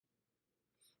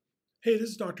Hey,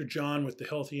 this is Dr. John with the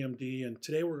Healthy MD, and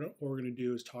today what we're going to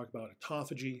do is talk about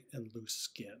autophagy and loose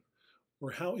skin,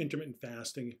 or how intermittent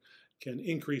fasting can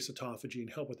increase autophagy and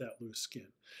help with that loose skin.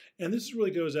 And this really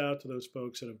goes out to those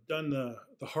folks that have done the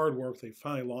hard work. They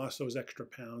finally lost those extra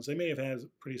pounds. They may have had a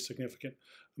pretty significant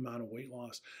amount of weight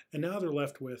loss, and now they're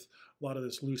left with a lot of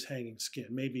this loose hanging skin,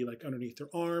 maybe like underneath their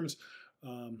arms,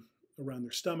 around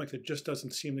their stomach, that just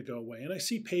doesn't seem to go away. And I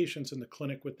see patients in the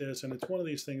clinic with this, and it's one of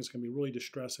these things that can be really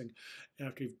distressing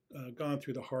after you've gone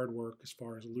through the hard work as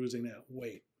far as losing that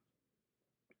weight.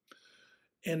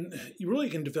 And you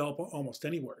really can develop almost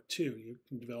anywhere too. You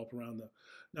can develop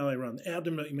not only around the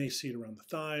abdomen, but you may see it around the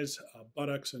thighs,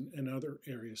 buttocks, and other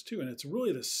areas too. And it's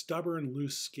really the stubborn,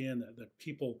 loose skin that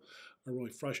people are really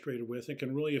frustrated with. It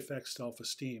can really affect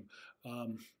self-esteem.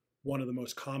 One of the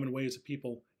most common ways that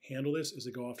people handle this is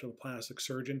they go off to the plastic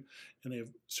surgeon and they have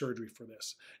surgery for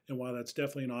this. And while that's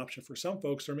definitely an option for some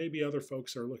folks, there may be other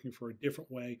folks that are looking for a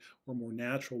different way or more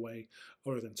natural way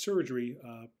other than surgery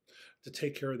to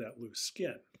take care of that loose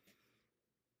skin.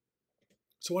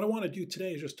 So what I want to do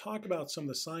today is just talk about some of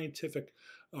the scientific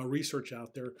research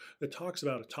out there that talks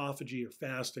about autophagy or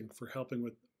fasting for helping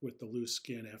with the loose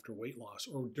skin after weight loss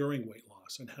or during weight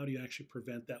loss, and how do you actually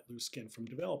prevent that loose skin from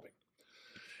developing.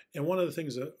 And one of the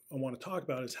things that I want to talk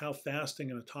about is how fasting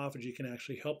and autophagy can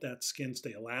actually help that skin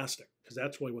stay elastic, because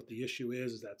that's really what the issue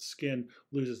is that skin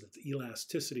loses its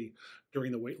elasticity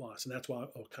during the weight loss. And that's why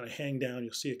it'll kind of hang down.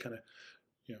 You'll see it kind of,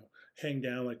 hang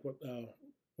down like what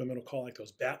women will call like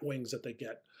those bat wings that they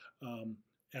get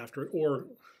after it, or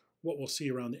what we'll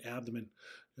see around the abdomen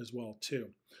as well too.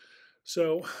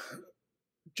 So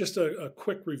just a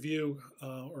quick review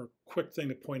or quick thing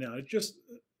to point out. It just,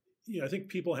 I think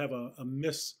people have a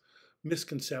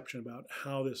misconception about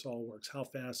how this all works, how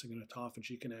fasting and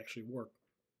autophagy can actually work.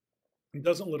 It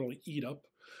doesn't literally eat up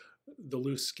the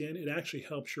loose skin. It actually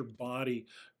helps your body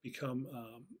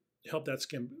help that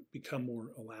skin become more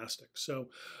elastic. So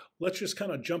let's just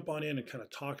kind of jump on in and kind of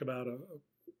talk about a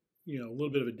little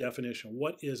bit of a definition.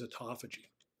 What is autophagy?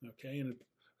 Okay, and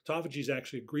autophagy is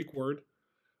actually a Greek word.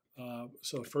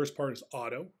 So the first part is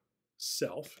auto,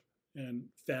 self, and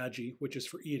phagy, which is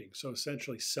for eating. So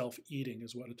essentially self-eating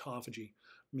is what autophagy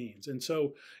means. And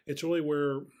so it's really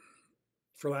where,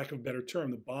 for lack of a better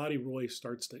term, the body really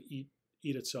starts to eat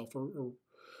itself or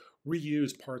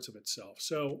reuse parts of itself.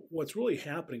 So what's really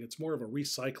happening, it's more of a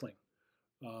recycling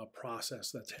process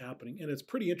that's happening. And it's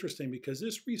pretty interesting because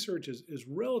this research is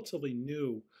relatively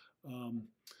new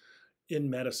in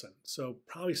medicine. So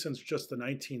probably since just the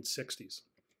 1960s.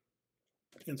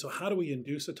 And so how do we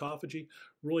induce autophagy?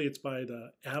 Really, it's by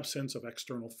the absence of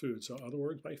external food. So in other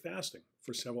words, by fasting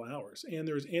for several hours. And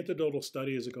there's anecdotal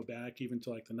studies that go back even to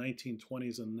like the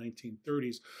 1920s and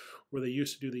 1930s, where they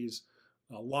used to do these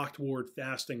locked ward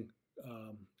fasting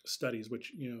studies,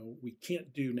 which we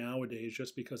can't do nowadays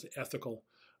just because of ethical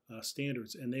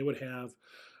standards. And they would have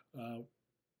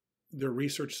their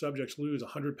research subjects lose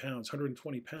 100 pounds,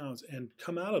 120 pounds, and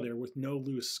come out of there with no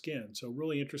loose skin. So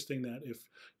really interesting that if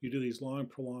you do these long,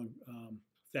 prolonged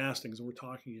fastings, and we're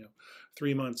talking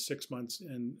 3 months, 6 months,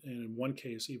 and in one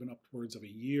case even upwards of a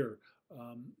year,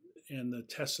 and the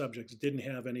test subjects didn't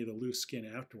have any of the loose skin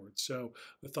afterwards. So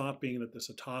the thought being that this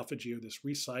autophagy or this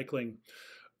recycling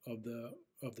of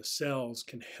the cells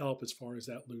can help as far as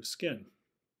that loose skin.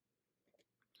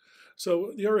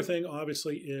 So the other thing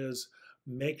obviously is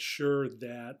make sure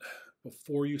that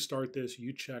before you start this,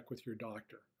 you check with your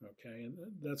doctor, okay? And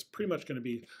that's pretty much going to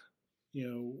be,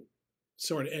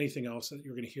 similar to anything else that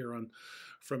you're going to hear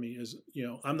from me is,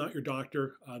 I'm not your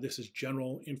doctor. This is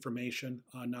general information,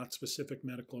 not specific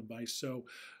medical advice. So,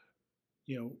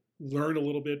 learn a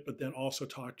little bit, but then also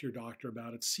talk to your doctor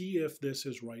about it. See if this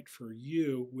is right for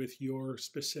you with your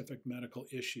specific medical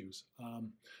issues.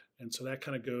 And so that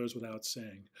kind of goes without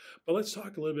saying. But let's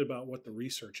talk a little bit about what the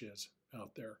research is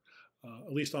out there,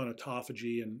 at least on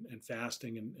autophagy and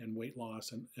fasting and weight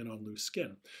loss and on loose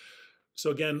skin. So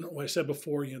again, what I said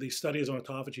before, these studies on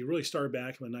autophagy really started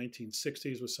back in the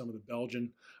 1960s with some of the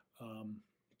Belgian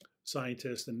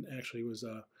scientists, and actually was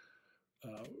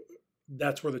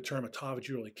that's where the term autophagy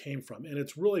really came from. And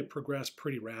it's really progressed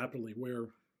pretty rapidly where,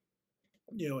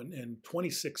 in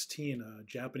 2016, a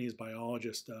Japanese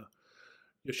biologist,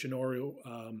 Yoshinori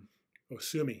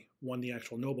Osumi, won the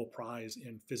actual Nobel Prize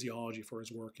in physiology for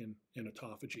his work in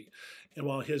autophagy. And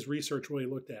while his research really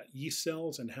looked at yeast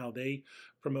cells and how they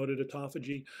promoted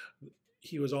autophagy,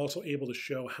 he was also able to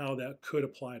show how that could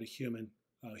apply to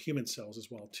human cells as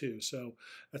well too. So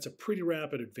that's a pretty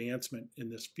rapid advancement in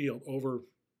this field over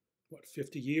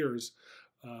 50 years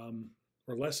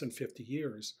or less than 50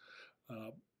 years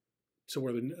to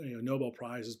where the Nobel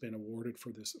Prize has been awarded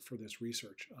for this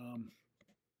research.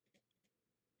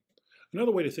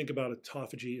 Another way to think about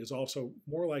autophagy is also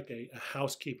more like a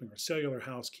housekeeping or cellular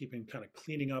housekeeping, kind of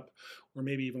cleaning up, or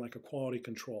maybe even like a quality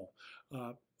control.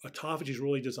 Autophagy is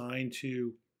really designed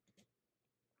to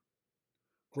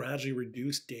gradually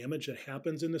reduce damage that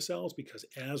happens in the cells, because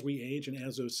as we age and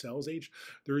as those cells age,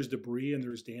 there is debris and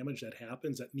there's damage that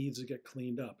happens that needs to get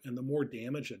cleaned up. And the more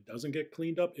damage that doesn't get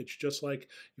cleaned up, it's just like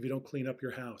if you don't clean up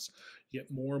your house, you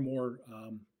get more and more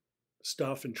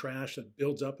stuff and trash that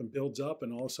builds up, and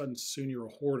all of a sudden soon you're a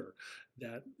hoarder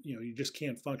that you just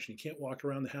can't function. You can't walk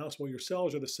around the house. Well, your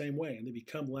cells are the same way, and they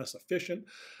become less efficient.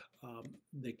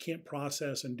 They can't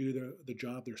process and do the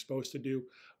job they're supposed to do.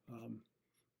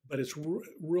 But it's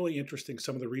really interesting,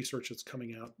 some of the research that's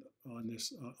coming out on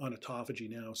this, on autophagy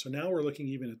now. So now we're looking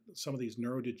even at some of these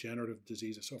neurodegenerative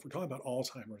diseases. So if we're talking about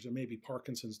Alzheimer's or maybe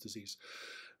Parkinson's disease,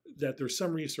 that there's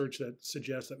some research that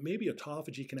suggests that maybe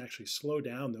autophagy can actually slow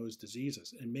down those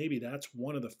diseases. And maybe that's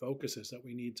one of the focuses that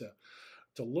we need to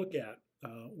look at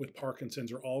with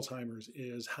Parkinson's or Alzheimer's,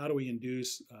 is how do we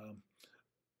induce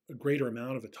a greater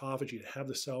amount of autophagy to have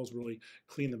the cells really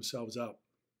clean themselves up.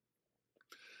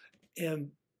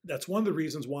 And that's one of the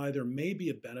reasons why there may be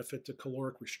a benefit to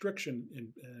caloric restriction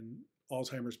in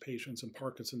Alzheimer's patients and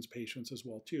Parkinson's patients as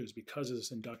well too, is because of this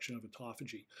induction of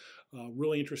autophagy.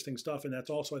 Really interesting stuff, and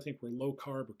that's also, I think, where low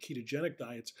carb or ketogenic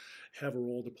diets have a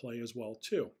role to play as well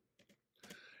too.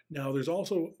 Now, there's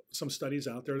also some studies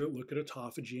out there that look at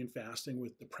autophagy and fasting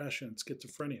with depression and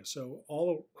schizophrenia. So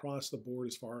all across the board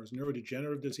as far as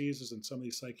neurodegenerative diseases and some of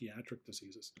these psychiatric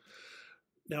diseases.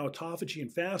 Now, autophagy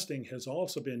and fasting has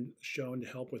also been shown to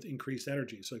help with increased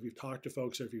energy. So if you've talked to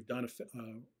folks, or if you've done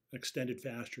an extended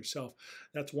fast yourself,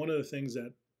 that's one of the things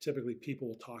that typically people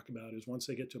will talk about, is once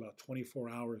they get to about 24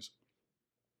 hours,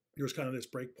 there's kind of this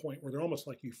break point where they're almost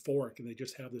like euphoric, and they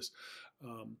just have this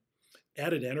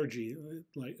added energy.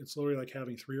 Like it's literally like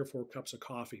having 3 or 4 cups of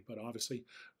coffee, but obviously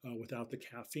without the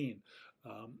caffeine.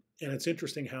 And it's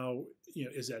interesting how,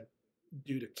 is that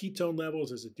due to ketone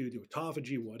levels? Is it due to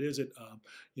autophagy? What is it?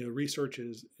 Research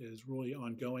is really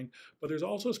ongoing, but there's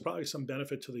also probably some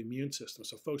benefit to the immune system.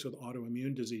 So folks with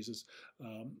autoimmune diseases,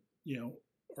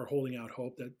 are holding out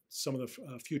hope that some of the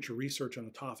future research on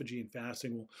autophagy and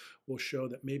fasting will show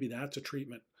that maybe that's a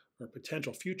treatment or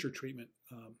potential future treatment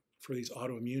for these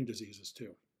autoimmune diseases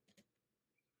too.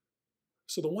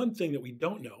 So the one thing that we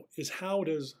don't know is how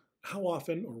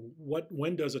often or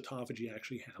when does autophagy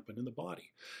actually happen in the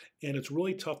body? And it's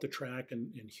really tough to track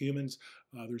in humans.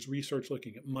 There's research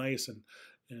looking at mice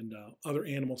and other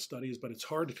animal studies, but it's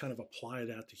hard to kind of apply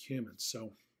that to humans.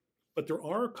 But there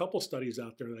are a couple studies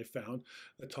out there that I found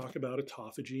that talk about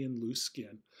autophagy in loose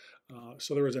skin.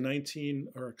 So there was a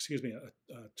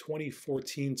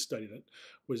 2014 study that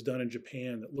was done in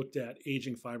Japan that looked at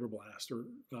aging fibroblasts,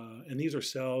 and these are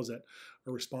cells that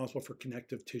are responsible for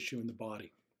connective tissue in the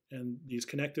body. And these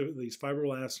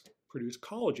fibroblasts produce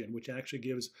collagen, which actually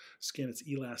gives skin its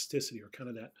elasticity, or kind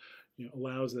of that,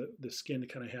 allows the skin to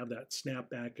kind of have that snap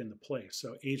back into place.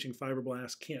 So aging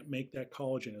fibroblasts can't make that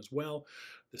collagen as well.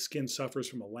 The skin suffers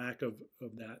from a lack of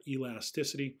that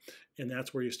elasticity, and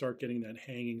that's where you start getting that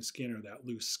hanging skin or that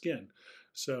loose skin.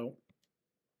 So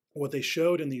what they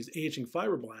showed in these aging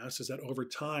fibroblasts is that over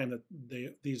time, that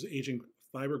these aging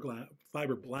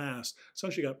fibroblasts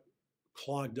essentially got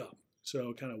clogged up.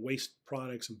 So kind of waste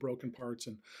products and broken parts,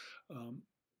 and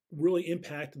really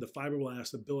impacted the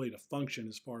fibroblast's ability to function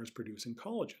as far as producing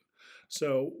collagen.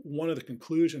 So one of the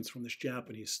conclusions from this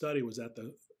Japanese study was that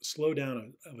the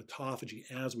slowdown of autophagy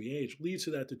as we age leads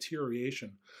to that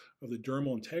deterioration of the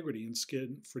dermal integrity and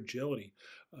skin fragility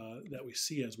that we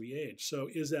see as we age. So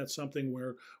is that something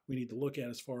where we need to look at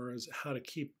as far as how to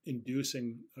keep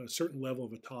inducing a certain level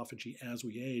of autophagy as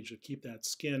we age, to keep that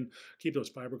skin, keep those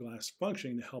fibroblasts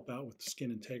functioning to help out with the skin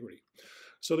integrity?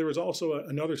 So there was also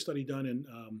another study done in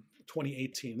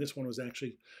 2018. This one was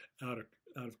actually out of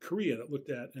Korea that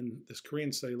looked at, and this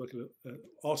Korean study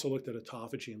also looked at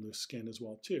autophagy in loose skin as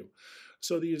well too.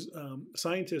 So these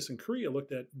scientists in Korea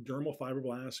looked at dermal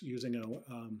fibroblasts using a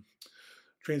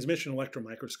transmission electron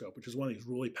microscope, which is one of these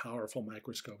really powerful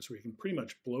microscopes where you can pretty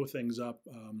much blow things up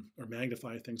or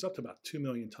magnify things up to about 2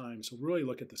 million times. So really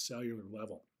look at the cellular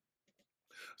level.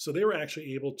 So they were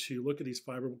actually able to look at these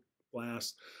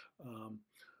fibroblasts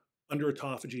under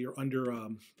autophagy or under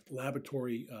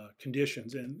laboratory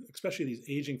conditions, and especially these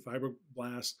aging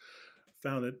fibroblasts,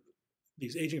 found that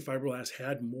these aging fibroblasts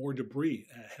had more debris,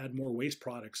 had more waste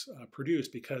products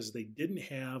produced, because they didn't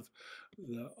have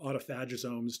the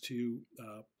autophagosomes to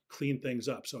clean things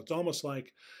up. So it's almost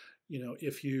like,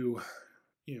 if you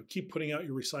keep putting out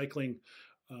your recycling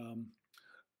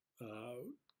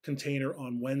container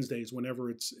on Wednesdays whenever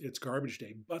it's garbage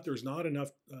day, but there's not enough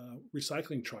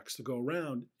recycling trucks to go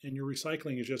around, and your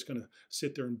recycling is just going to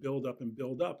sit there and build up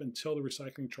until the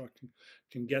recycling truck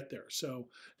can get there. So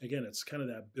again, it's kind of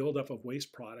that buildup of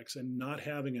waste products and not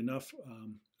having enough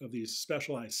of these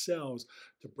specialized cells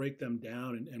to break them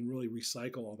down and really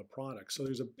recycle all the products. So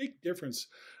there's a big difference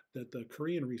that the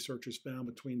Korean researchers found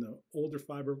between the older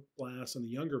fibroblasts and the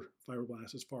younger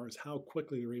fibroblasts as far as how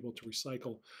quickly they're able to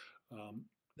recycle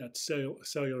that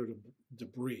cellular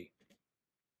debris.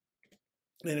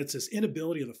 And it's this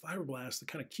inability of the fibroblasts to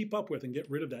kind of keep up with and get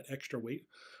rid of that extra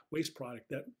waste product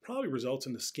that probably results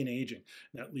in the skin aging.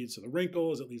 And that leads to the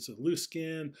wrinkles, it leads to the loose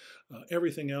skin,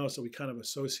 everything else that we kind of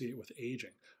associate with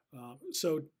aging.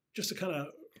 So just to kind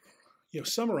of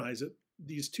summarize it,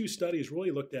 these two studies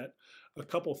really looked at a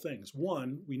couple things.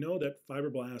 One, we know that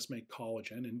fibroblasts make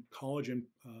collagen, and collagen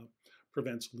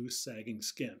prevents loose, sagging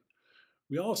skin.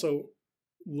 We also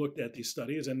looked at these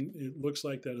studies, and it looks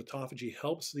like that autophagy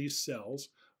helps these cells,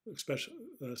 especially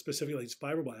specifically these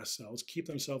fibroblast cells, keep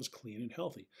themselves clean and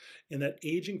healthy, and that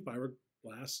aging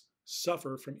fibroblasts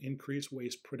suffer from increased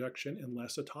waste production and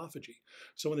less autophagy.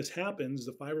 So when this happens,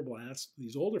 the fibroblasts,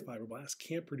 these older fibroblasts,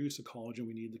 can't produce the collagen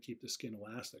we need to keep the skin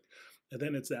elastic. And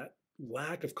then it's that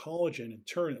lack of collagen in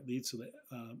turn that leads to the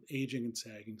aging and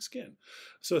sagging skin.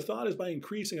 So the thought is by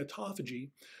increasing autophagy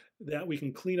that we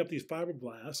can clean up these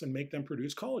fibroblasts and make them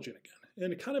produce collagen again.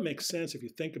 And it kind of makes sense if you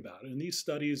think about it. And these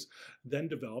studies then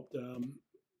developed,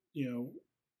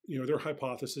 their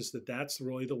hypothesis that that's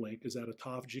really the link, is that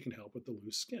autophagy can help with the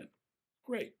loose skin.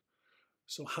 Great.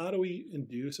 So how do we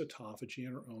induce autophagy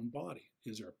in our own body?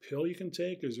 Is there a pill you can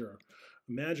take? Is there a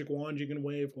magic wand you can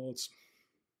wave? Well, it's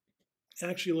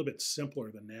actually a little bit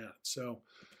simpler than that. So,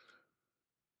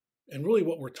 and really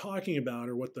what we're talking about,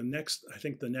 or what the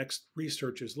next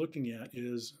research is looking at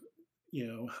is,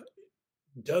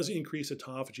 does increased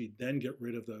autophagy then get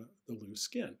rid of the loose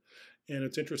skin? And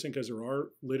it's interesting because there are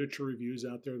literature reviews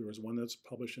out there. There was one that's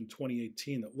published in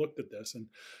 2018 that looked at this and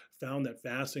found that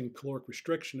fasting caloric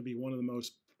restriction to be one of the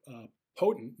most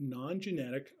potent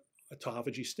non-genetic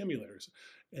autophagy stimulators.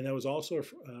 And there was also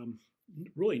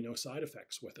really no side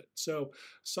effects with it. So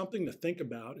something to think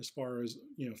about as far as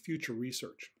future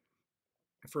research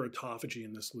for autophagy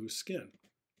in this loose skin.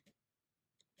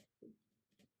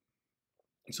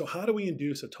 So how do we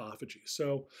induce autophagy?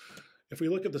 So if we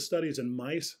look at the studies in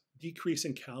mice,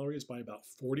 decreasing calories by about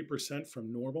 40%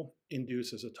 from normal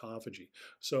induces autophagy.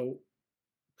 So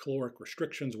caloric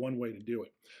restriction is one way to do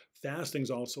it. Fasting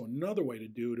is also another way to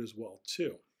do it as well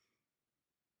too.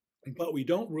 But we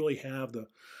don't really have the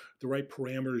right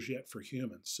parameters yet for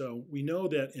humans. So we know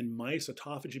that in mice,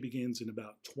 autophagy begins in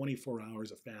about 24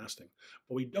 hours of fasting,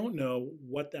 but we don't know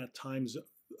what that time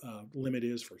limit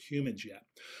is for humans yet.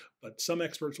 But some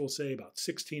experts will say about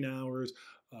 16 hours.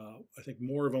 I think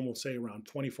more of them will say around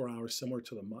 24 hours, similar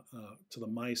to the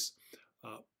mice.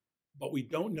 But we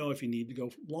don't know if you need to go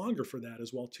longer for that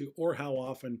as well too, or how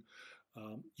often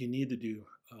you need to do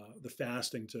the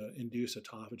fasting to induce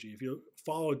autophagy. If you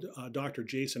followed Dr.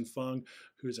 Jason Fung,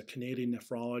 who's a Canadian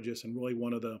nephrologist and really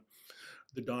one of the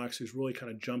docs who's really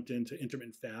kind of jumped into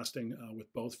intermittent fasting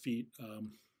with both feet,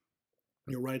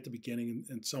 right at the beginning,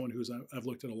 and someone who's I've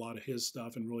looked at a lot of his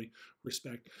stuff and really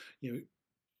respect.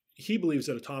 He believes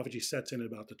that autophagy sets in at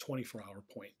about the 24-hour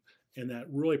point, and that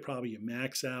really probably you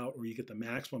max out or you get the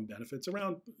maximum benefits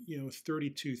around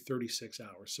 32, 36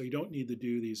 hours. So you don't need to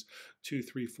do these 2,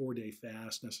 3, 4 day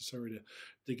fasts necessarily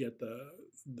to get the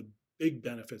big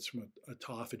benefits from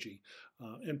autophagy.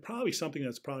 And probably something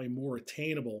that's probably more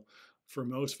attainable for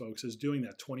most folks is doing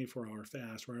that 24-hour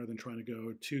fast rather than trying to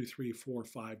go 2, 3, 4,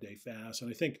 5 day fast. And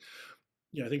I think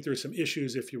there's some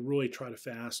issues if you really try to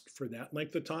fast for that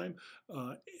length of time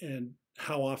and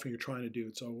how often you're trying to do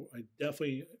it. So I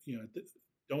definitely,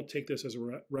 don't take this as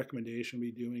a recommendation.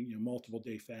 Be doing multiple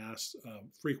day fasts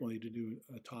frequently to do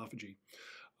autophagy.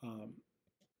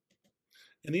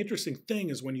 And the interesting thing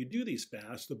is when you do these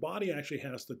fasts, the body actually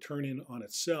has to turn in on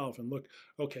itself and look,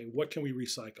 okay, what can we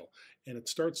recycle? And it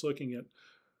starts looking at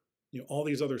all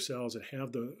these other cells that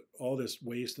have all this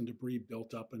waste and debris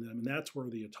built up in them, and that's where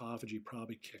the autophagy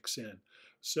probably kicks in.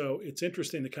 So it's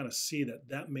interesting to kind of see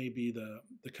that may be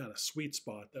the kind of sweet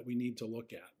spot that we need to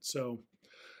look at. So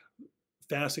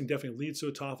fasting definitely leads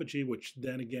to autophagy, which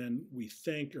then again we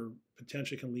think or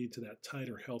potentially can lead to that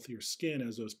tighter, healthier skin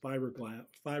as those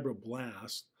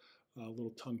fibroblasts, a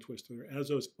little tongue twister there, as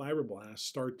those fibroblasts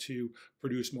start to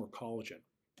produce more collagen.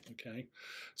 Okay,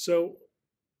 so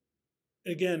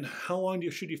again, how long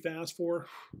should you fast for?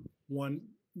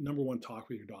 Number one, talk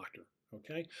with your doctor.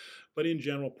 okay? But in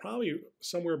general, probably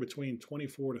somewhere between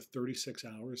 24 to 36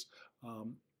 hours.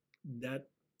 That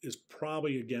is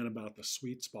probably, again, about the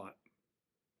sweet spot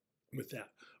with that.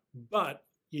 But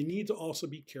you need to also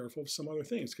be careful of some other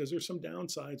things because there's some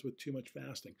downsides with too much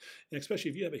fasting. And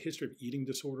especially if you have a history of eating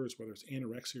disorders, whether it's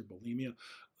anorexia or bulimia,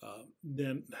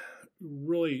 then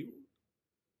really,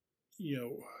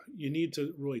 you need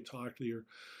to really talk to your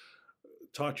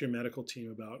medical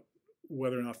team about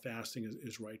whether or not fasting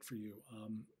is right for you.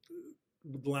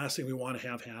 The last thing we want to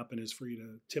have happen is for you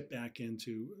to tip back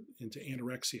into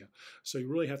anorexia. So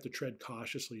you really have to tread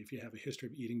cautiously if you have a history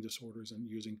of eating disorders and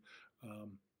using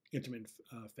intermittent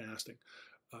fasting.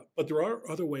 But there are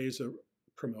other ways to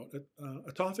promote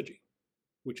autophagy,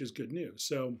 which is good news.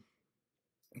 So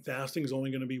fasting is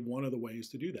only going to be one of the ways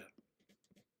to do that.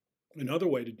 Another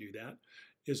way to do that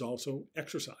is also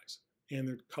exercise. And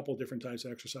there are a couple of different types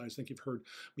of exercise. I think you've heard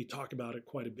me talk about it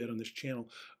quite a bit on this channel.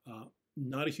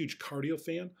 Not a huge cardio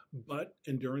fan, but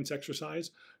endurance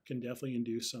exercise can definitely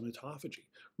induce some autophagy.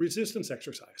 Resistance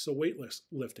exercise, so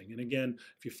weightlifting. And again,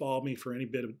 if you follow me for any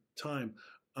bit of time,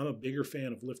 I'm a bigger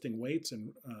fan of lifting weights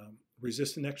and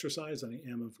resistant exercise than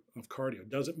I am of cardio.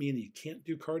 Doesn't mean that you can't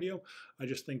do cardio. I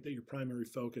just think that your primary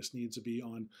focus needs to be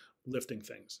on lifting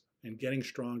things and getting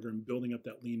stronger and building up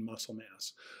that lean muscle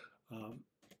mass.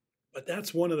 But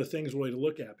that's one of the things really to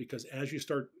look at, because as you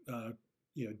start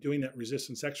doing that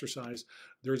resistance exercise,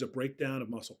 there's a breakdown of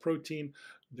muscle protein.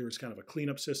 There's kind of a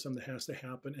cleanup system that has to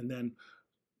happen. And then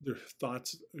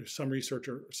some research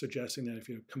are suggesting that if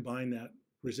you combine that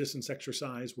resistance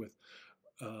exercise with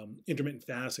intermittent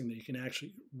fasting, that you can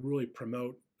actually really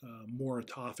promote more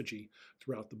autophagy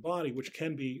throughout the body, which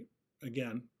can be,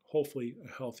 again, hopefully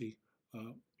a healthy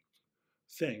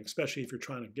thing, especially if you're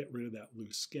trying to get rid of that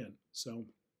loose skin. So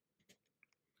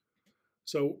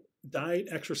diet,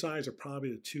 exercise are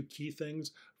probably the two key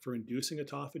things for inducing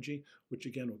autophagy, which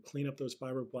again will clean up those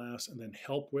fibroblasts and then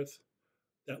help with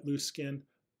that loose skin.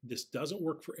 This doesn't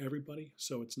work for everybody,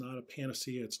 so it's not a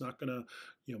panacea. It's not going to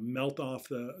melt off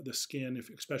the skin,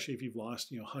 especially if you've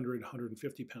lost 100,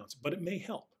 150 pounds, but it may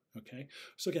help. Okay,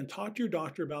 so again, talk to your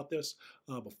doctor about this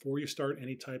before you start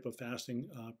any type of fasting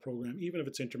program, even if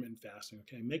it's intermittent fasting.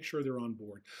 Okay, make sure they're on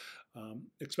board,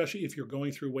 especially if you're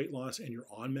going through weight loss and you're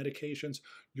on medications.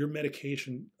 Your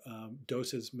medication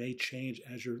doses may change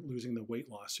as you're losing the weight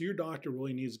loss, so your doctor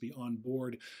really needs to be on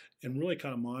board and really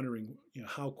kind of monitoring,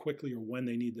 how quickly or when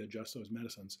they need to adjust those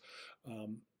medicines.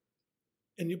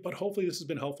 But hopefully this has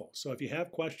been helpful. So if you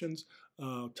have questions,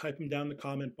 type them down in the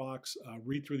comment box,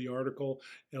 read through the article.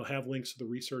 It'll have links to the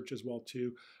research as well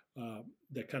too,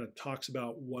 that kind of talks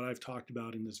about what I've talked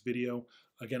about in this video.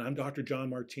 Again, I'm Dr. John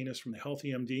Martinez from the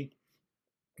Healthy MD.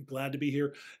 Glad to be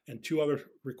here. And two other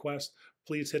requests,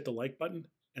 please hit the like button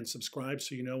and subscribe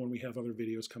so you know when we have other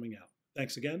videos coming out.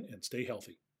 Thanks again and stay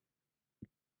healthy.